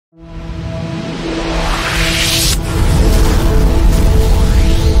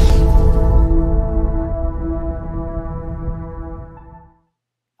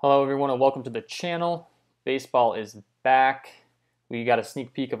welcome to the channel. Baseball is back. We got a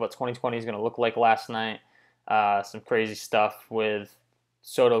sneak peek of what 2020 is going to look like last night. Some crazy stuff with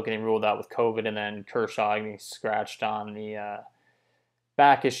Soto getting ruled out with COVID and then Kershaw getting scratched on the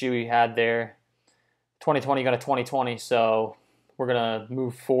back issue he had there. 2020 got a 2020, so we're going to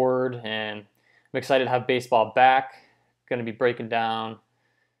move forward, and I'm excited to have baseball back. Going to be breaking down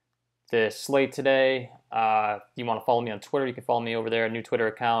the slate today. If you want to follow me on Twitter, you can follow me over there, a new Twitter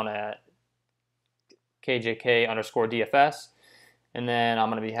account at KJK_DFS. And then I'm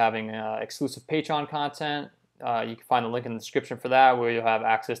going to be having exclusive Patreon content. You can find the link in the description for that, where you'll have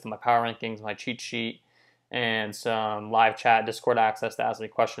access to my power rankings, my cheat sheet, and some live chat, Discord access to ask me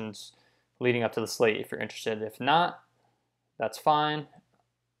questions leading up to the slate if you're interested. If not, that's fine.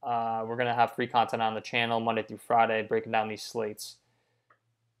 We're going to have free content on the channel Monday through Friday breaking down these slates.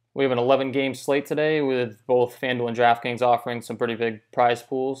 We have an 11-game slate today with both FanDuel and DraftKings offering some pretty big prize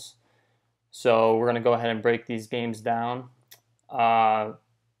pools. So we're going to go ahead and break these games down. Behind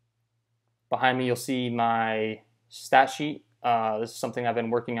me, you'll see my stat sheet. This is something I've been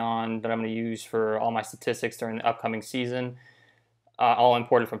working on that I'm going to use for all my statistics during the upcoming season. All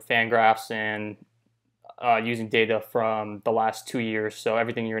imported from Fangraphs and using data from the last 2 years. So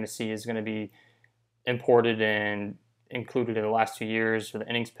everything you're going to see is going to be imported and included in the last 2 years for the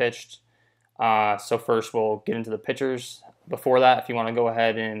innings pitched. So first we'll get into the pitchers. Before that, if you want to go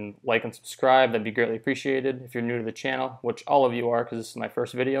ahead and like and subscribe, that'd be greatly appreciated. If you're new to the channel, which all of you are because this is my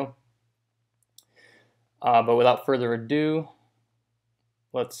first video. But without further ado,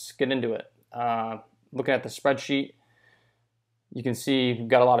 let's get into it. Looking at the spreadsheet, you can see we've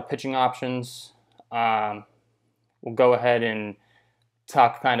got a lot of pitching options. We'll go ahead and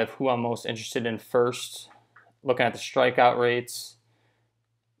talk kind of who I'm most interested in first. Looking at the strikeout rates,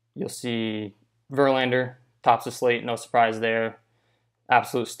 you'll see Verlander tops the slate, no surprise there.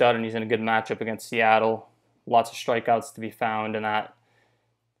 Absolute stud, and he's in a good matchup against Seattle. Lots of strikeouts to be found in that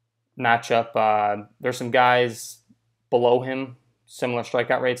matchup. There's some guys below him, similar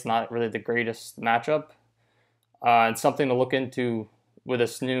strikeout rates, not really the greatest matchup. And something to look into with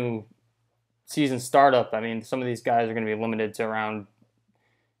this new season startup. I mean, some of these guys are going to be limited to around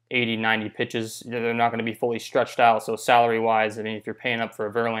 80, 90 pitches. They're not going to be fully stretched out. So salary-wise, I mean, if you're paying up for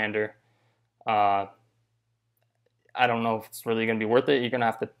a Verlander, I don't know if it's really going to be worth it. You're going to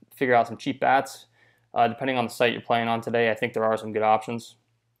have to figure out some cheap bats. Depending on the site you're playing on today, I think there are some good options,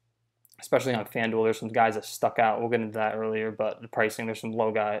 especially on FanDuel. There's some guys that stuck out. We'll get into that earlier, but the pricing, there's some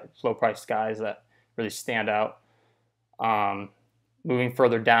low-priced guys that really stand out. Moving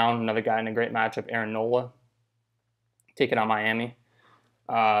further down, another guy in a great matchup, Aaron Nola, taking on Miami.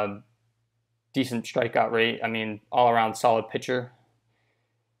 Decent strikeout rate. I mean, all-around solid pitcher.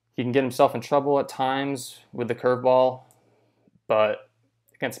 He can get himself in trouble at times with the curveball, but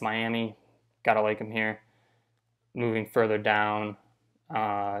against Miami, gotta like him here. Moving further down,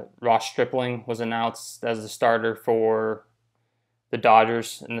 Ross Stripling was announced as the starter for the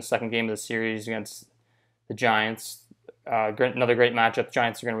Dodgers in the second game of the series against the Giants. Another great matchup. The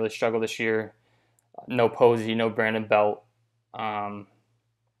Giants are going to really struggle this year. No Posey, no Brandon Belt.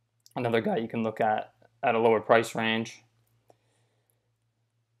 Another guy you can look at a lower price range.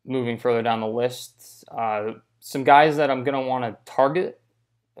 Moving further down the list, some guys that I'm going to want to target.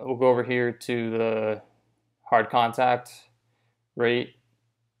 We'll go over here to the hard contact rate.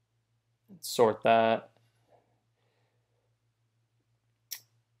 Sort that.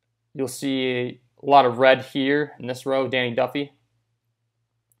 You'll see a lot of red here in this row. Danny Duffy,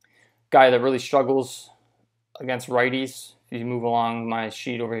 guy that really struggles against righties. If you move along my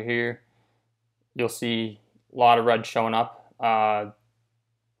sheet over here, you'll see a lot of red showing up.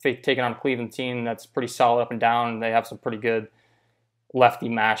 Taking on a Cleveland team that's pretty solid up and down. They have some pretty good lefty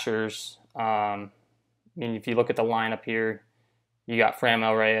mashers. I mean, if you look at the lineup here, you got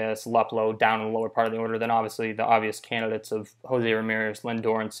Framil Reyes, Luplow down in the lower part of the order. Then obviously the obvious candidates of Jose Ramirez,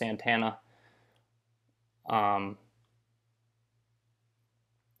 Lindor, and Santana.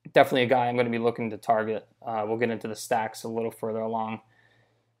 Definitely a guy I'm going to be looking to target. We'll get into the stacks a little further along.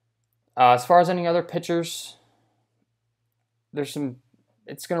 As far as any other pitchers,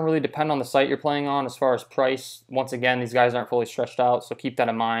 it's going to really depend on the site you're playing on as far as price. Once again, these guys aren't fully stretched out, so keep that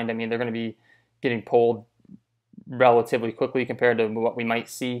in mind. I mean, they're going to be getting pulled relatively quickly compared to what we might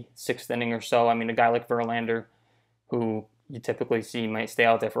see sixth inning or so. I mean, a guy like Verlander, who you typically see might stay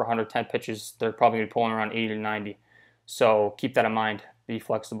out there for 110 pitches, they're probably going to be pulling around 80 to 90. So keep that in mind. Be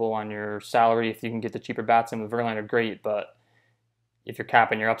flexible on your salary. If you can get the cheaper bats in with Verlander, great. But if you're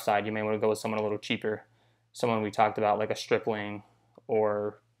capping your upside, you may want to go with someone a little cheaper. Someone we talked about, like a Stripling,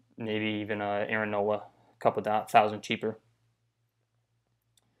 or maybe even a Aaron Nola, a couple thousand cheaper.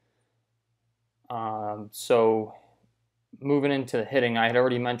 So moving into the hitting, I had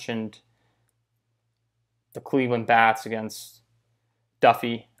already mentioned the Cleveland bats against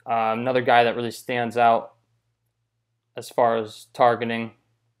Duffy. Another guy that really stands out as far as targeting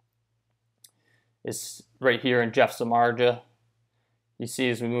is right here in Jeff Samardzija. You see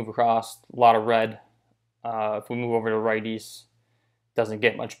as we move across, a lot of red. If we move over to righties, doesn't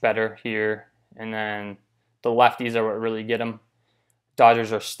get much better here. And then the lefties are what really get him.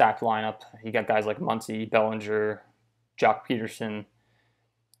 Dodgers are a stacked lineup. You got guys like Muncy, Bellinger, Jock Peterson,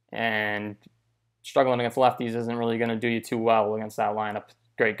 and struggling against lefties isn't really going to do you too well against that lineup.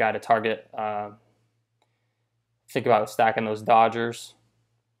 Great guy to target. Think about stacking those Dodgers.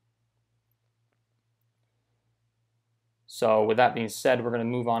 So with that being said, we're going to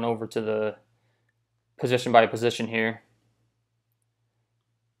move on over to the position by position here.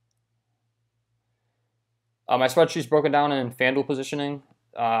 My spreadsheet's broken down in FanDuel positioning.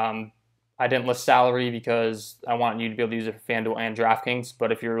 I didn't list salary because I want you to be able to use it for FanDuel and DraftKings.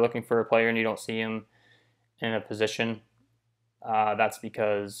 But if you're looking for a player and you don't see him in a position, that's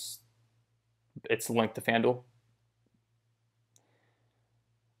because it's linked to FanDuel.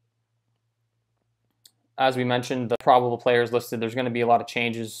 As we mentioned, the probable players listed, there's going to be a lot of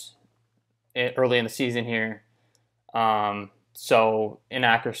changes early in the season here. So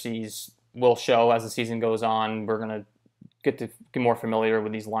inaccuracies will show as the season goes on. We're going to get more familiar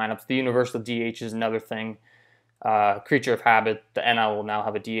with these lineups. The universal DH is another thing. Creature of habit, the NL will now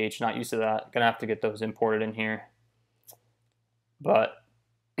have a DH. Not used to that. Going to have to get those imported in here. But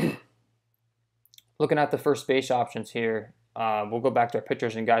looking at the first base options here, we'll go back to our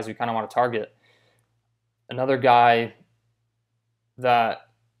pitchers and guys we kind of want to target. Another guy that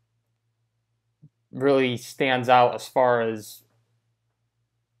really stands out as far as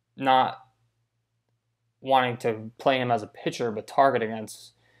not wanting to play him as a pitcher but target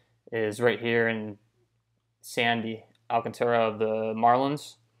against is right here in Sandy Alcantara of the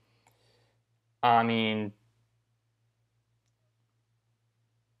Marlins. I mean,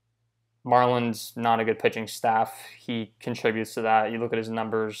 Marlins, not a good pitching staff. He contributes to that. You look at his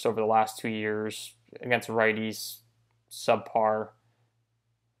numbers over the last 2 years against righties, subpar.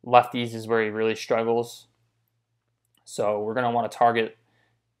 Lefties is where he really struggles. So we're going to want to target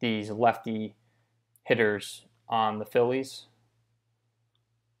these lefty hitters on the Phillies.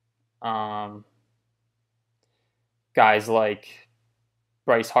 Guys like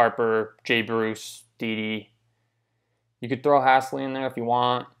Bryce Harper, Jay Bruce, Didi. You could throw Hasley in there if you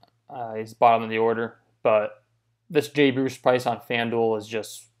want. He's bottom of the order. But this Jay Bruce price on FanDuel is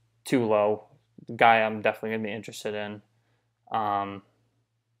just too low. The guy I'm definitely going to be interested in to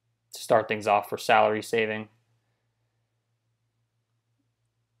start things off for salary saving.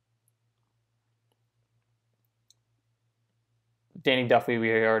 Danny Duffy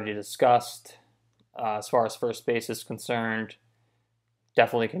we already discussed. As far as first base is concerned,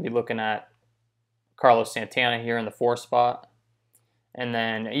 definitely can be looking at Carlos Santana here in the 4 spot. And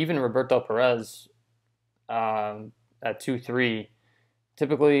then even Roberto Perez at 2-3.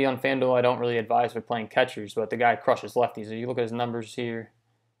 Typically on FanDuel, I don't really advise for playing catchers, but the guy crushes lefties. If you look at his numbers here,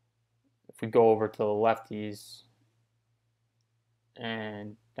 if we go over to the lefties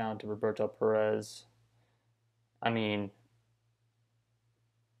and down to Roberto Perez, I mean,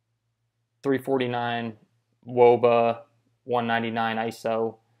 349 WOBA, 199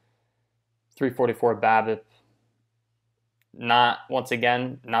 ISO, 344 BABIP. Once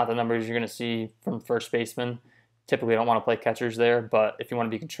again, not the numbers you're going to see from first baseman. Typically, I don't want to play catchers there, but if you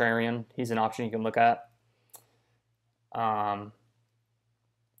want to be contrarian, he's an option you can look at.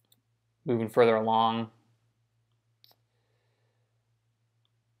 Moving further along,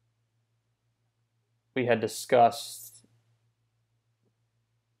 we had discussed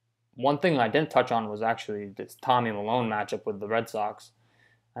one thing I didn't touch on was actually this Tommy Malone matchup with the Red Sox.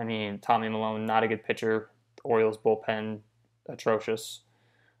 I mean, Tommy Malone, not a good pitcher. The Orioles bullpen, atrocious.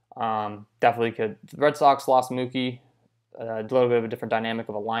 Definitely could. The Red Sox lost Mookie. A little bit of a different dynamic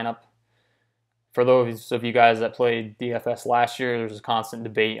of a lineup. For those of you guys that played DFS last year, there was a constant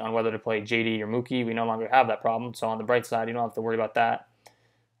debate on whether to play JD or Mookie. We no longer have that problem. So on the bright side, you don't have to worry about that.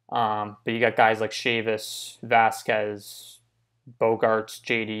 But you got guys like Chavis, Vasquez, Bogarts,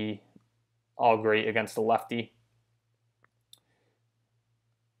 JD, all great against the lefty.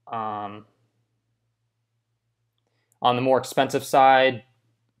 On the more expensive side,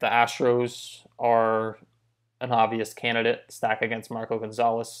 the Astros are an obvious candidate. Stack against Marco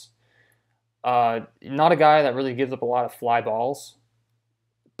Gonzalez. Not a guy that really gives up a lot of fly balls,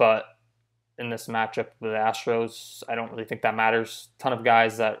 but in this matchup with the Astros, I don't really think that matters. Ton of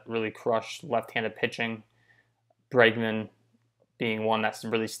guys that really crush left-handed pitching. Bregman being one that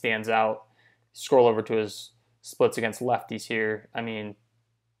really stands out. Scroll over to his splits against lefties here. I mean,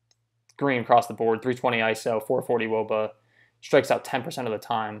 green across the board, 320 ISO, 440 WOBA, strikes out 10% of the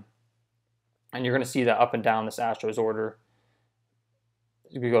time. And you're going to see that up and down this Astros order.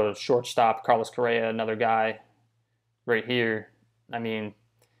 You could go to shortstop, Carlos Correa, another guy right here. I mean,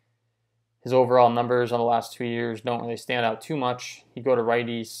 his overall numbers on the last 2 years don't really stand out too much. You go to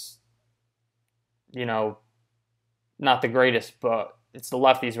righties, you know, not the greatest, but it's the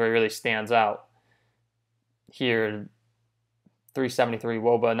lefties where he really stands out. Here, 373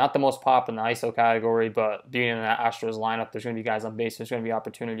 WOBA, not the most pop in the ISO category, but being in that Astros lineup, there's going to be guys on base. There's going to be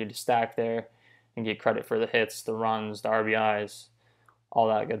opportunity to stack there and get credit for the hits, the runs, the RBIs, all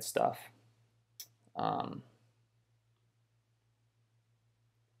that good stuff.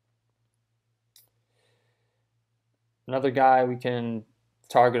 Another guy we can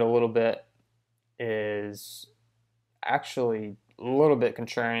target a little bit is actually a little bit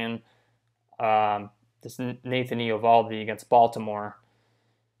contrarian. This Nathan Eovaldi against Baltimore.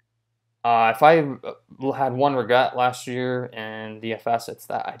 If I had one regret last year in DFS, it's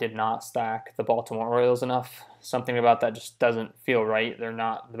that I did not stack the Baltimore Orioles enough. Something about that just doesn't feel right. They're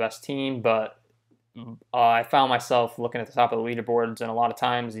not the best team, but I found myself looking at the top of the leaderboards, and a lot of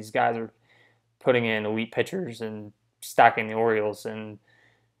times these guys are putting in elite pitchers and stacking the Orioles, and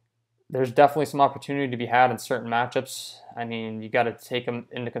there's definitely some opportunity to be had in certain matchups. I mean, you got to take them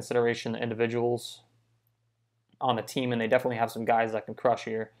into consideration, the individuals on the team, and they definitely have some guys that can crush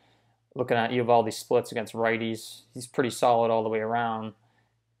here. Looking at Eovaldi's splits against righties, he's pretty solid all the way around.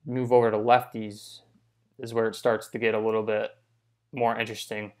 Move over to lefties is where it starts to get a little bit more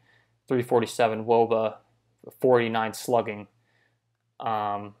interesting. 347 WOBA, 49 slugging.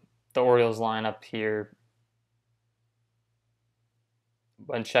 The Orioles lineup here,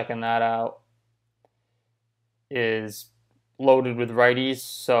 when checking that out, is loaded with righties,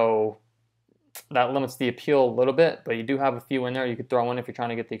 so that limits the appeal a little bit, but you do have a few in there you could throw in if you're trying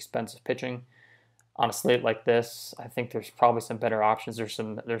to get the expensive pitching. On a slate like this, I think there's probably some better options. There's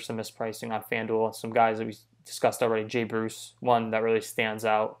some mispricing on FanDuel. Some guys that we discussed already. Jay Bruce, one that really stands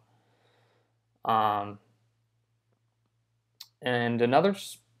out. And another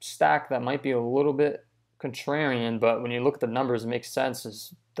stack that might be a little bit contrarian, but when you look at the numbers, it makes sense,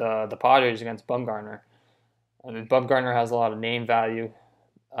 is the Padres against Bumgarner. I mean, Bumgarner has a lot of name value.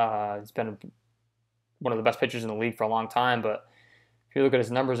 He's been one of the best pitchers in the league for a long time, but if you look at his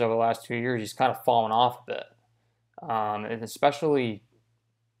numbers over the last 2 years, he's kind of fallen off a bit. And especially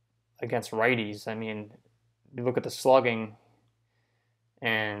against righties. I mean, you look at the slugging,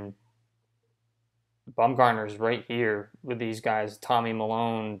 and Bumgarner's right here with these guys, Tommy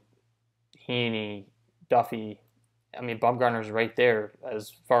Malone, Heaney, Duffy. I mean, Bumgarner's right there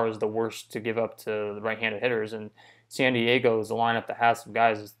as far as the worst to give up to the right-handed hitters. And San Diego is a lineup that has some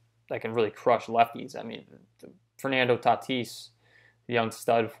guys that can really crush lefties. I mean, Fernando Tatis, the young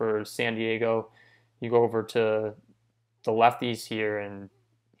stud for San Diego. You go over to the lefties here, and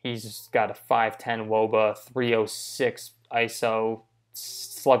he's got a 510 WOBA, 306 ISO,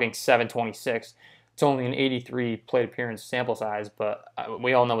 slugging 726. It's only an 83 plate appearance sample size, but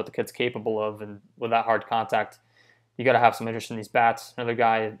we all know what the kid's capable of, and with that hard contact, you got to have some interest in these bats. Another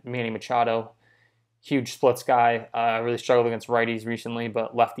guy, Manny Machado, huge splits guy. Really struggled against righties recently,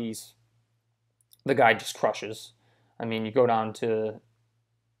 but lefties, the guy just crushes. I mean, you go down to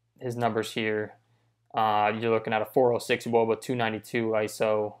his numbers here. You're looking at a 406 WOBA, 292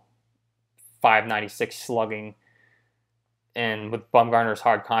 ISO, 596 slugging. And with Bumgarner's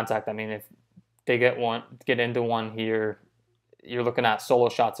hard contact, I mean, if they get into one here, you're looking at solo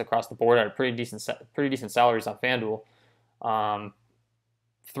shots across the board at a pretty decent salaries on FanDuel.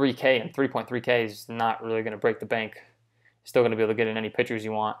 3K and 3.3K is not really going to break the bank. You're still going to be able to get in any pitchers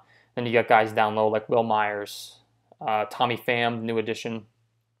you want. Then you got guys down low like Will Myers, Tommy Pham, new addition,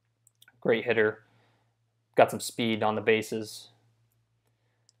 great hitter, got some speed on the bases.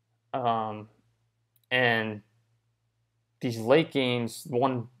 And these late games,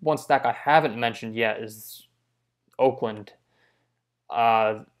 one stack I haven't mentioned yet is Oakland.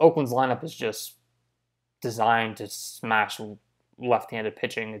 Oakland's lineup is just designed to smash left-handed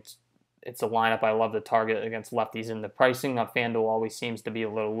pitching. It's a lineup I love to target against lefties, and the pricing on FanDuel always seems to be a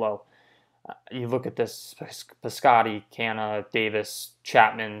little low. You look at this, Piscotty, Canna, Davis,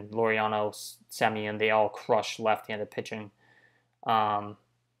 Chapman, Laureano, Semien, they all crush left-handed pitching. We'll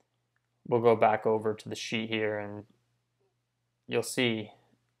go back over to the sheet here, and you'll see,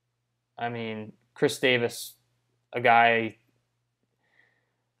 I mean, Chris Davis, a guy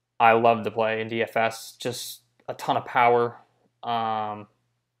I love to play in DFS, just a ton of power.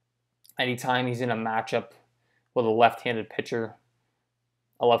 Anytime he's in a matchup with a left-handed pitcher,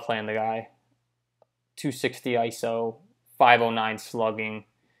 I love playing the guy. 260 ISO, 509 slugging.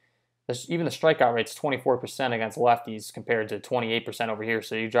 Even the strikeout rate's 24% against lefties compared to 28% over here,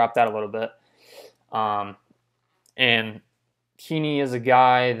 so you drop that a little bit. And Heaney is a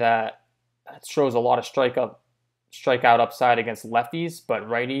guy that shows a lot of strikeout upside against lefties, but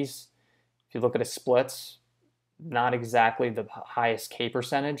righties, if you look at his splits, not exactly the highest K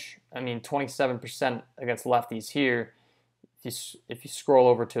percentage. I mean, 27% against lefties here. If you scroll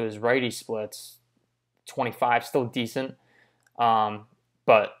over to his righty splits, 25, still decent.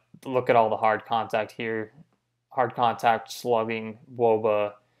 But look at all the hard contact here. Hard contact, slugging,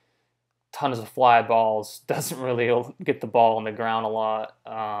 WOBA, tons of fly balls. Doesn't really get the ball on the ground a lot.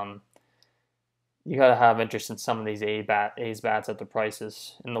 You got to have interest in some of these A's bats at the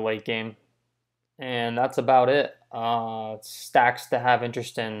prices in the late game. And that's about it. Stacks to have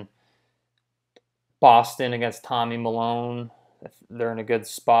interest in Boston against Tommy Milone. If they're in a good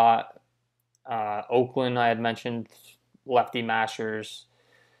spot. Oakland, I had mentioned, lefty mashers.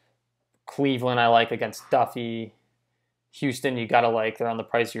 Cleveland, I like against Duffy. Houston, you got to like. They're on the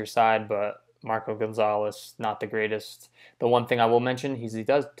pricier side, but Marco Gonzalez, not the greatest. The one thing I will mention, he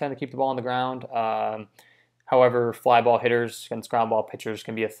does tend to keep the ball on the ground. However, fly ball hitters against ground ball pitchers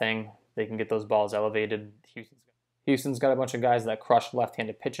can be a thing. They can get those balls elevated. Houston's got a bunch of guys that crush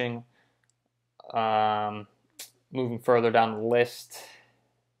left-handed pitching. Moving further down the list,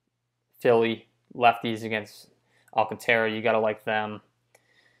 Philly, lefties against Alcantara, you got to like them.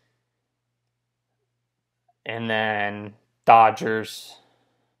 And then Dodgers.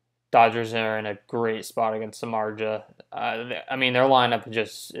 Dodgers are in a great spot against Samardzija. I mean, their lineup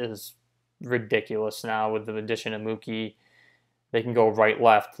just is ridiculous now with the addition of Mookie. They can go right,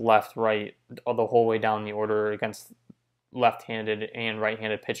 left, right, the whole way down the order against left-handed and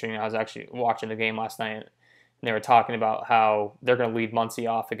right-handed pitching. I was actually watching the game last night, and they were talking about how they're going to lead Muncy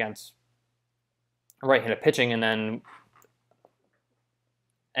off against right-handed pitching, and then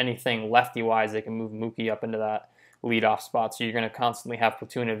anything lefty-wise, they can move Mookie up into that leadoff spot. So you're going to constantly have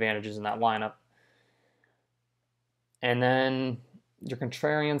platoon advantages in that lineup. And then your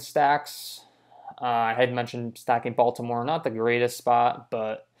contrarian stacks. I had mentioned stacking Baltimore, not the greatest spot,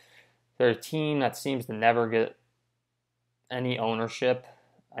 but they're a team that seems to never get any ownership.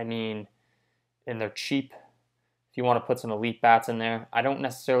 I mean, and they're cheap. If you want to put some elite bats in there, I don't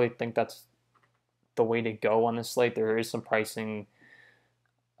necessarily think that's the way to go on this slate. There is some pricing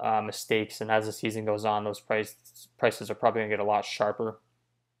mistakes, and as the season goes on, those prices are probably going to get a lot sharper.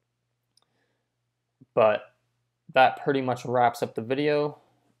 But that pretty much wraps up the video.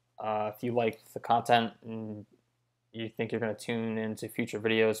 If you liked the content and you think you're going to tune into future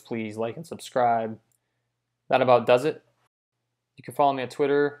videos, please like and subscribe. That about does it. You can follow me on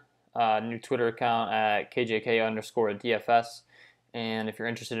Twitter, new Twitter account at KJK_DFS. And if you're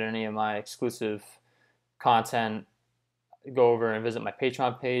interested in any of my exclusive content, go over and visit my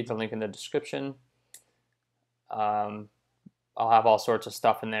Patreon page. The link in the description. I'll have all sorts of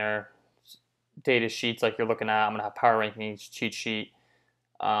stuff in there. Data sheets like you're looking at. I'm going to have power rankings, cheat sheet.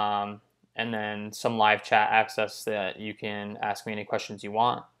 And then some live chat access that you can ask me any questions you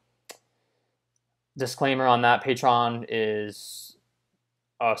want. Disclaimer on that, Patreon is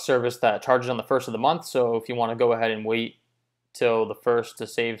a service that charges on the first of the month. So if you want to go ahead and wait till the first to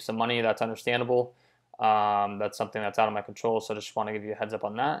save some money, that's understandable. That's something that's out of my control. So I just want to give you a heads up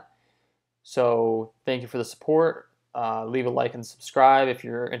on that. So thank you for the support. Leave a like and subscribe if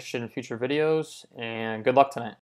you're interested in future videos. And good luck tonight.